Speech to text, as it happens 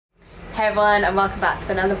Hey everyone, and welcome back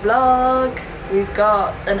to another vlog. We've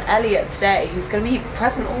got an Elliot today who's going to be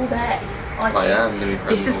present all day. I am going to be present.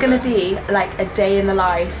 This is going to be like a day in the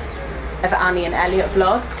life of Annie and Elliot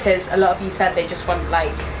vlog, because a lot of you said they just want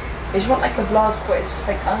like a vlog where it's just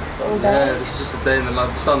like us all day. Yeah, this is just a day in the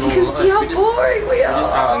life. So you can see how boring we are. We're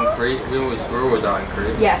just out in Crete. We're always out in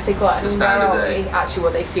Crete. Yes, they've got it's a standard day. Actually,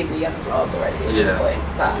 well, they've seen the other vlog already at this point.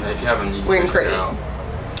 But yeah, if you haven't, you we're in can check Crete. it out.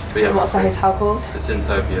 But yeah, what's the hotel called? It's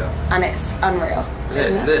Utopia. And it's unreal. Yeah,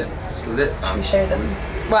 it's lit. It's lit, fam. Should we show them?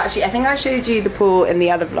 Well, actually, I think I showed you the pool in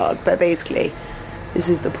the other vlog, but basically, this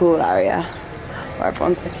is the pool area where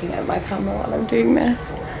everyone's looking at my camera while I'm doing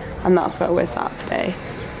this, and that's where we're sat today.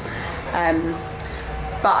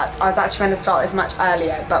 But I was actually going to start this much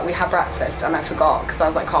earlier, but we had breakfast and I forgot because I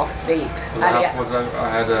was like half asleep. I had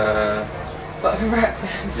what for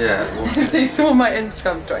breakfast? Yeah. They saw my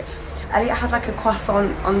Instagram story. Elliot had like a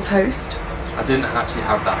croissant on toast. I didn't actually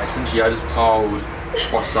have that. Essentially, I just piled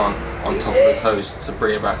croissant on top of the toast to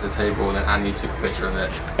bring it back to the table, and then Annie took a picture of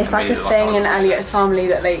it. It's like a thing in Elliot's family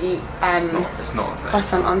that they eat it's not a thing.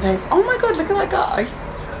 croissant on toast. Oh my god, look at that guy.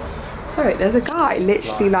 Sorry, there's a guy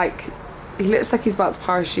literally like, he looks like he's about to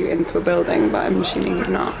parachute into a building, but I'm assuming he's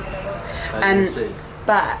not.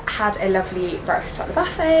 But had a lovely breakfast at the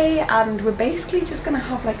buffet, and we're basically just gonna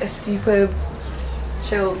have like a super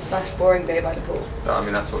chilled / boring day by the pool. I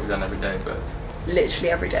mean, that's what we've done every day, but literally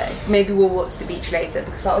every day. Maybe we'll walk to the beach later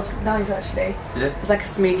because that was nice actually. Yeah. There's like a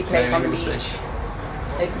smoothie place on the beach.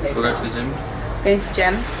 We'll go to the gym. Going to the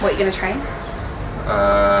gym. What are you gonna train?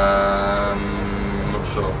 Not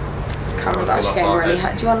sure. The camera's actually getting really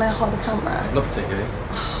heavy. Do you want to hold the camera? Not particularly.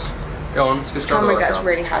 Go on, this camera gets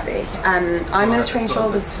really heavy. I'm going to train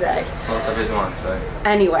shoulders today. It's not mine, so.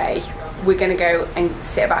 Anyway, we're going to go and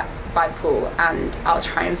sit back by the pool, and I'll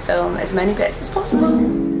try and film as many bits as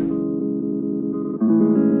possible.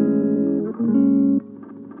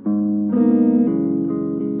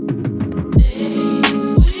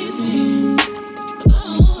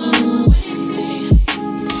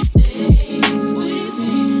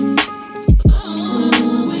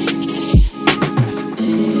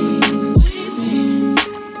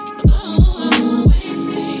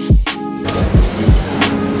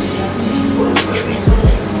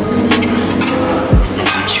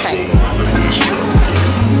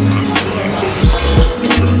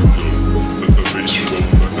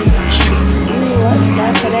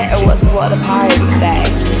 What are the pies today?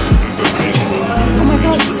 Oh my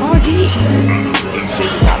god, sardines!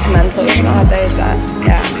 That's mental, we've not had those there.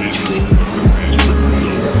 Yeah.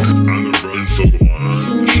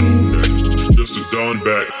 Just a dawn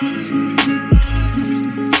back.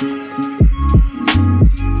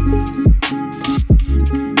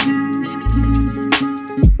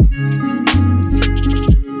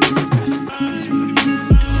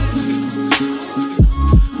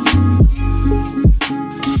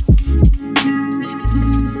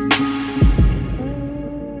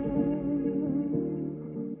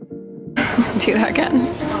 Do that again.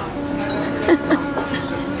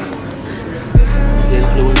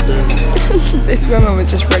 This woman was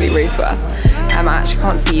just really rude to us. I actually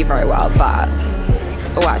can't see you very well, but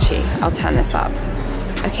oh, actually, I'll turn this up.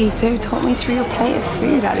 Okay, so talk me through your plate of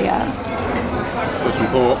food, Elliot. Got some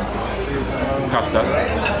pork, pasta,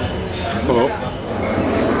 pork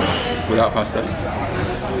without pasta.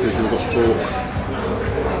 We've got pork.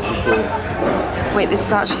 Wait, this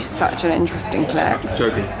is actually such an interesting clip.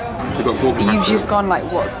 Joking. We've got pork and You've pasta. just gone like,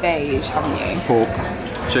 what's beige, haven't you? Pork,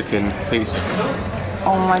 chicken, pizza.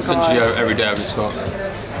 Oh my god. Essentially, every day I've just got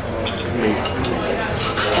meat.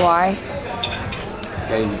 Why?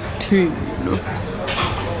 Gains. 2.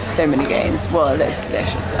 So many gains. Well, it looks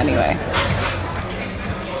delicious anyway.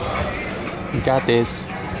 You got this.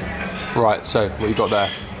 Right, so what you got there?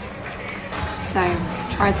 So,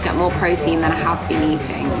 tried to get more protein than I have been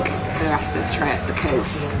eating for the rest of this trip,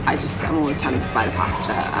 because I'm always tempted by the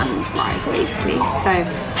pasta and rice basically. So,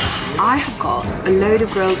 I have got a load of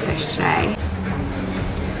grilled fish today.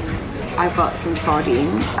 I've got some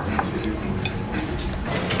sardines.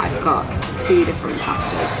 I've got 2 different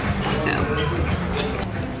pastas still.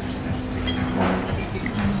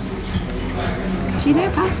 Do you know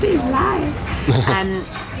pasta is live?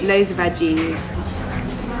 Loads of veggies.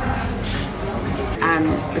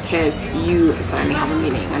 Because you certainly haven't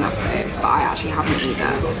been eating enough of those, but I actually haven't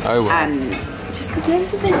either. Oh well. Just because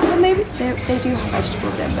loads of them, well, maybe they do have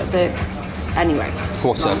vegetables in, but anyway.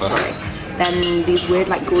 Whatever. Then these weird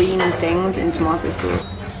like green things in tomato sauce,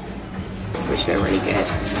 which are really good.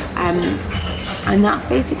 And that's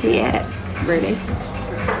basically it, really.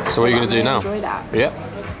 So what are you going to do now? Enjoy that. Yep.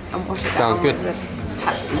 And wash it Sounds down good. with the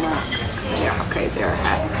Pepsi Max, because I don't have cozy or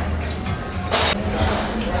hair.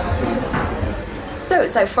 So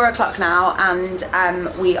it's like 4 o'clock now,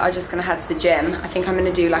 and we are just gonna head to the gym. I think I'm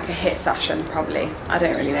gonna do like a HIIT session probably. I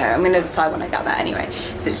don't really know. I'm gonna decide when I get there anyway.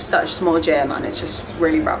 So it's such a small gym and it's just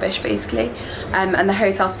really rubbish basically. And the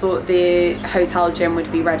hotel thought the hotel gym would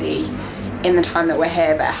be ready in the time that we're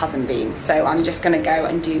here, but it hasn't been. So I'm just gonna go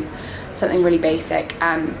and do something really basic.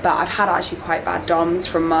 But I've had actually quite bad DOMs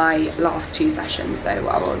from my last 2 sessions, so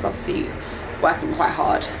I was obviously working quite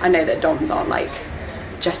hard. I know that DOMs aren't like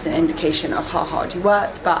just an indication of how hard you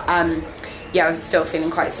worked, but yeah, I was still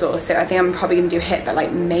feeling quite sore, so I think I'm probably gonna do HIIT, but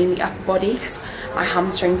like mainly upper body, because my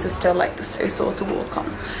hamstrings are still like so sore to walk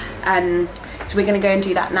on. So we're gonna go and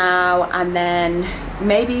do that now, and then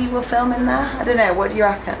maybe we'll film in there. I don't know, what do you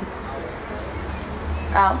reckon?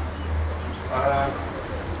 Al?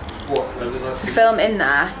 What? To film in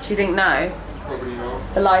there, do you think no? Probably not.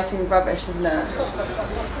 The lighting's rubbish, isn't it?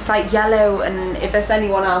 It's like yellow, and if there's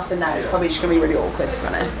anyone else in there, it's probably just gonna be really awkward, to be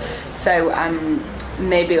honest. So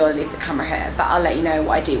maybe I'll leave the camera here, but I'll let you know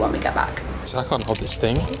what I do when we get back. So I can't hold this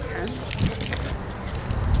thing.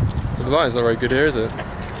 The light is not very good here, is it?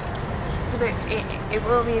 It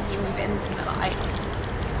will be if you move into the light.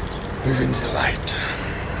 Move into the light.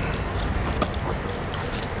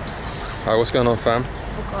 Alright, what's going on, fam?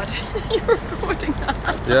 Oh god, you're recording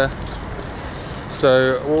that. Yeah.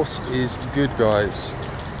 So, what is good, guys?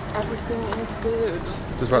 Everything is good.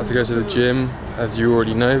 Just about to go to the gym, as you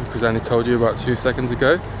already know, because I only told you about 2 seconds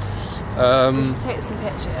ago. Just take some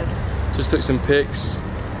pictures. Just took some pics.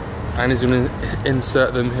 Annie's going to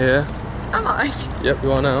insert them here. Am I? Yep,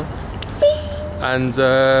 you are now. And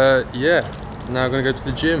yeah, now I'm going to go to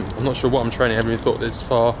the gym. I'm not sure what I'm training. I haven't even thought this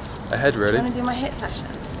far ahead, really. Do you want to do my HIIT session?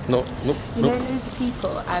 No, nope, You know, loads of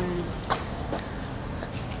people,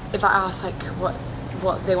 if I ask like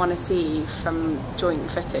what they want to see from joint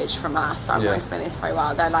footage from us, I won't explain this very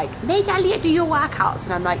well, they're like, make Elliot do your workouts,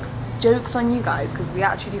 and I'm like, joke's on you guys, because we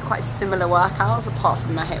actually do quite similar workouts apart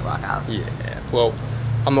from the HIIT workouts. Yeah, well,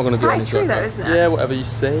 I'm not going to do any That's true workouts. though, isn't it? Yeah, whatever you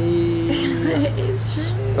say. It is true.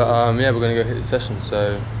 But yeah, we're going to go hit the session,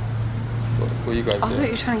 so what are you guys doing? I thought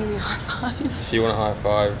you were trying to give me a high five. If you want a high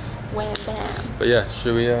five. Wham bam. But yeah,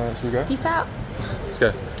 should we go? Peace out. Let's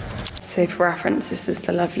go. So for reference, this is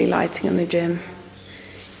the lovely lighting in the gym.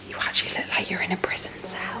 You actually look like you're in a prison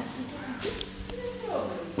cell.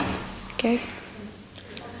 Okay.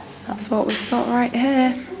 That's what we've got right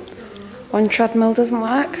here. One treadmill doesn't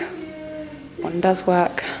work. One does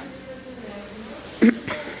work.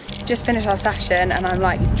 Just finished our session and I'm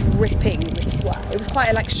like dripping with sweat. It was quite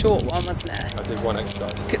a like short one, wasn't it? I did 1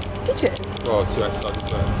 exercise. Did you? Well, 2 exercises,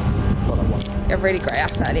 but not that 1. You're really great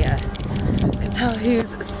at that, yeah. I can tell who's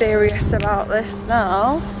serious about this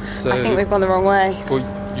now. So, I think we've gone the wrong way. Well,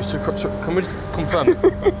 you should, can we just confirm?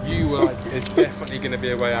 You were like, there's definitely going to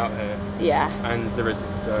be a way out here. Yeah. And there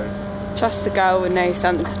isn't, so. Trust the girl with no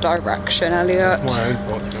sense of direction, Elliot. It's my own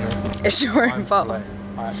fault, you know. It's your own fault.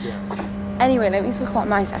 Yeah. Anyway, let me talk about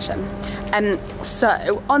my session.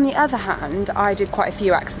 So, on the other hand, I did quite a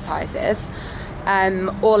few exercises.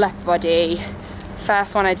 All upper body.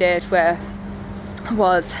 First one I did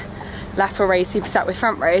was lateral raise superset with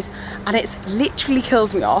front raise, and it's literally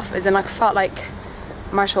killed me off, as in like I felt like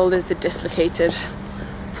my shoulders had dislocated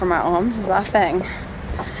from my arms. Is that a thing?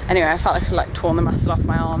 Anyway, I felt like I had like torn the muscle off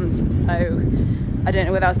my arms, so I don't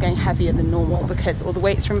know whether I was going heavier than normal because all the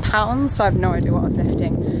weights were in pounds, so I have no idea what I was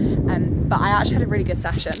lifting. But I actually had a really good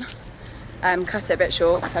session. Cut it a bit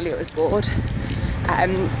short because Elliot was bored.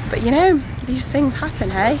 But you know, these things happen,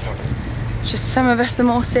 hey? Just some of us are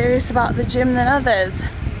more serious about the gym than others.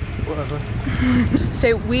 Whatever.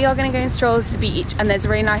 So we are going to go and stroll to the beach, and there's a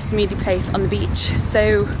really nice smoothie place on the beach,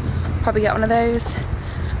 so probably get one of those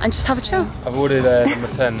and just have a chill. I've ordered a number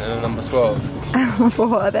 10 and a number 12.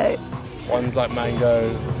 What are those? One's like mango,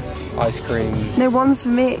 ice cream. No, one's for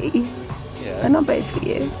me. Yeah. They're not both for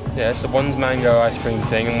you. Yeah, so one's mango ice cream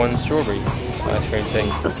thing and one's strawberry ice cream thing.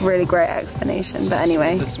 That's a really great explanation, but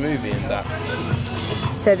anyway. It's a smoothie and that.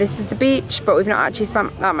 So this is the beach, but we've not actually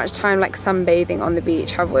spent that much time like sunbathing on the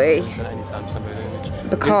beach, have we?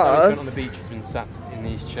 Because on the beach has been sat in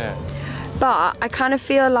these chairs. But I kind of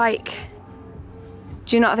feel like,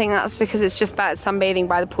 do you not think that's because it's just better sunbathing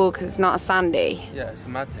by the pool because it's not sandy? Yeah, it's a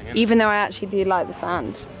mad thing, isn't it? Even though I actually do like the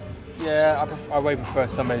sand. Yeah, I way prefer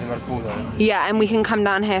sunbathing by the pool though. Yeah, and we can come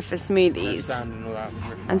down here for smoothies Sand and all that.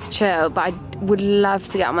 and to chill, but I would love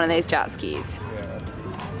to get on one of those jet skis. Yeah.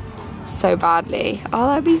 So badly. Oh,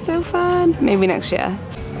 that'd be so fun. Maybe next year.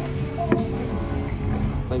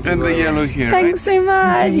 And the yellow here. Thanks so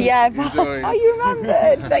much. Yeah. Enjoy. Oh, you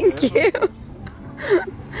remembered. Thank you.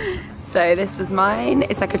 So this was mine.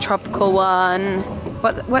 It's like a tropical one.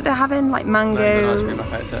 What they're having? Like mango. Mango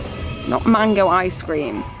ice cream, I not mango ice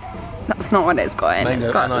cream. That's not what it's got in. Mango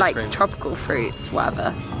it's got and ice like cream. tropical fruits,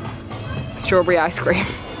 whatever. Strawberry ice cream.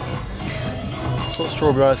 It's got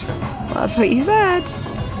strawberry ice cream. That's what you said.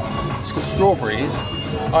 It's got strawberries,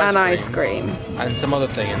 Ice cream. and some other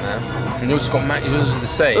thing in there. And yours got yours is the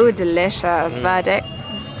same. Ooh, delicious. Verdict.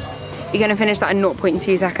 You're gonna finish that in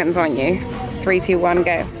 0.2 seconds, aren't you? 3, 2, 1,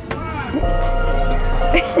 go.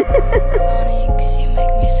 Onyx, you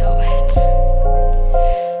make me so wet.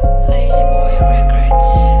 Lazy boy regrets.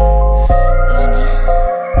 Loni,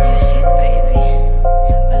 you shit baby.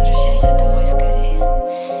 Возвращайся домой скорее.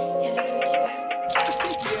 Я люблю тебя.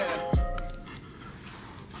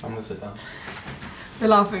 I'm gonna sit down. We're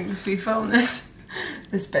laughing because we filmed this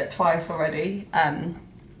bit twice already.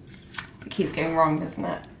 It keeps going wrong, doesn't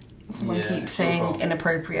it? Someone keeps saying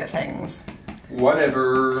inappropriate things.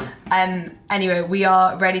 Whatever. Anyway, we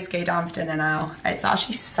are ready to go down for dinner now. It's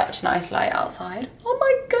actually such a nice light outside. Oh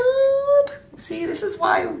my god! See, this is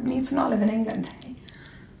why we need to not live in England, hey?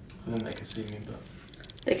 I think they can see me, but...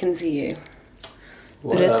 They can see you.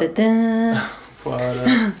 What up? What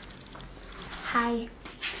up? Hi.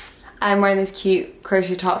 I'm wearing this cute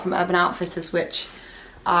crochet top from Urban Outfitters, which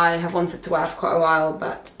I have wanted to wear for quite a while,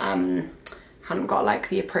 but hadn't got like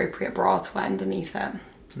the appropriate bra to wear underneath it.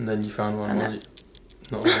 And then you found one, not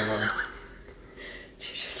one. Did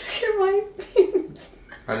you just look at my boobs?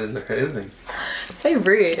 I didn't look at anything. So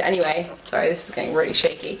rude. Anyway, sorry, this is getting really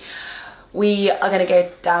shaky. We are gonna go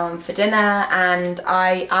down for dinner and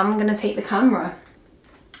I am gonna take the camera.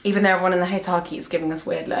 Even though everyone in the hotel keeps giving us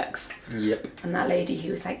weird looks. Yep. And that lady who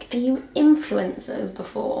was like, are you influencers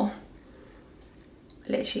before? I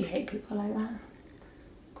literally hate people like that.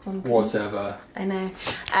 Whatever. I know.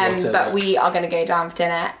 But we are going to go down for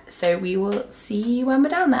dinner, so we will see you when we're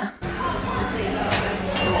down there.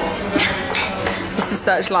 This is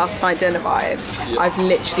such last night dinner vibes. Yep. I've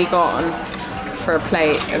literally gone for a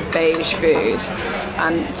plate of beige food,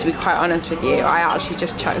 and to be quite honest with you, I actually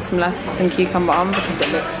just chucked some lettuce and cucumber on because it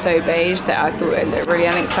looks so beige that I thought it looked really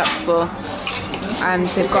unacceptable.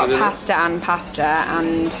 So we've got pasta and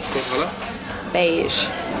beige.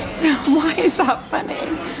 Why is that funny?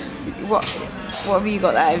 What have you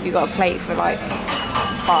got there? Have you got a plate for like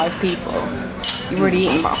 5 people? You've already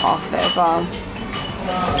eaten about half of it as well.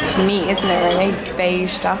 It's meat, isn't it, really?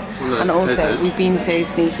 Beige stuff. Well, and also, potatoes. we've been so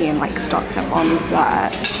sneaky and like stocked up on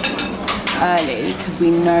desserts early because we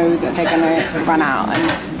know that they're gonna run out,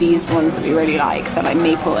 and these ones that we really like, they're like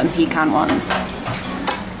maple and pecan ones.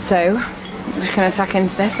 So, we're just gonna tuck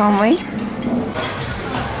into this, aren't we?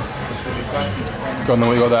 Go on then,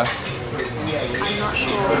 what you got there? I'm not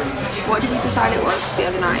sure. What did we decide it was the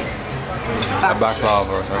other night? A baklava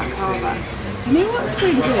or something. Baklava. You know what's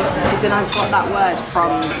really good? Is that I've got that word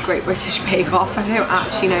from Great British Bake Off. I don't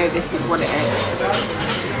actually know this is what it is.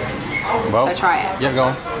 Well, Shall I try it? Yeah, go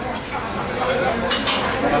on.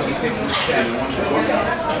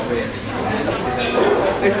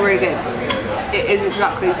 It's really good. It is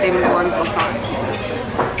exactly the same as the ones last night.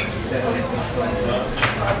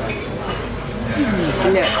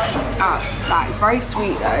 Look at that. It's very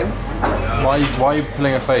sweet though. Why are you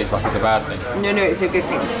pulling a face like it's a bad thing? No, it's a good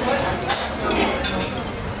thing.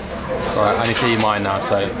 Alright, I need to eat mine now,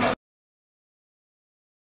 so...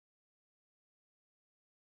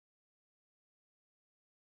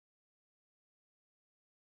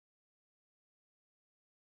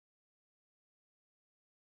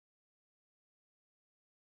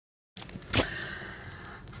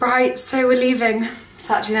 Right, so we're leaving. It's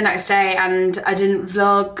actually the next day and I didn't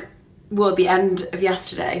vlog, well, the end of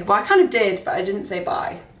yesterday. Well, I kind of did, but I didn't say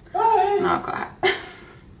bye. Bye! No, I've got it.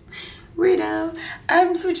 Weirdo.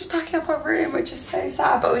 So we're just packing up our room, which is so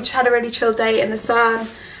sad, but we just had a really chill day in the sun.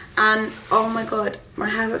 And, oh my god, my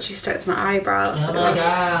hair's actually stuck to my eyebrows. Oh my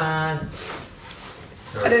god.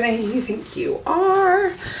 I don't know who you think you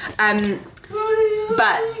are.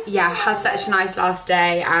 But yeah, has such a nice last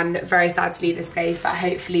day and very sad to leave this place, but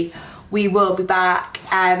hopefully we will be back.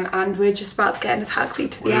 And we're just about to get in a taxi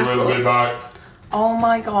to the airport. We will be back. Oh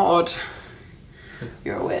my god.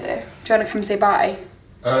 You're a weirdo. Do you want to come say bye?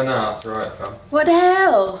 Oh no, that's alright, fam. What the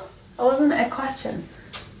hell? That wasn't a question.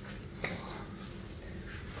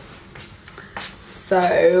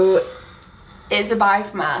 So, it's a bye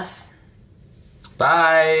from us.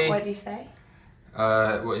 Bye! What do you say?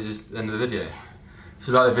 What is this, the end of the video? If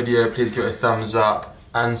you like the video, please give it a thumbs up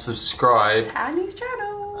and subscribe. To Annie's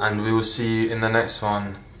channel. And we will see you in the next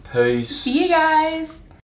one. Peace. See you guys.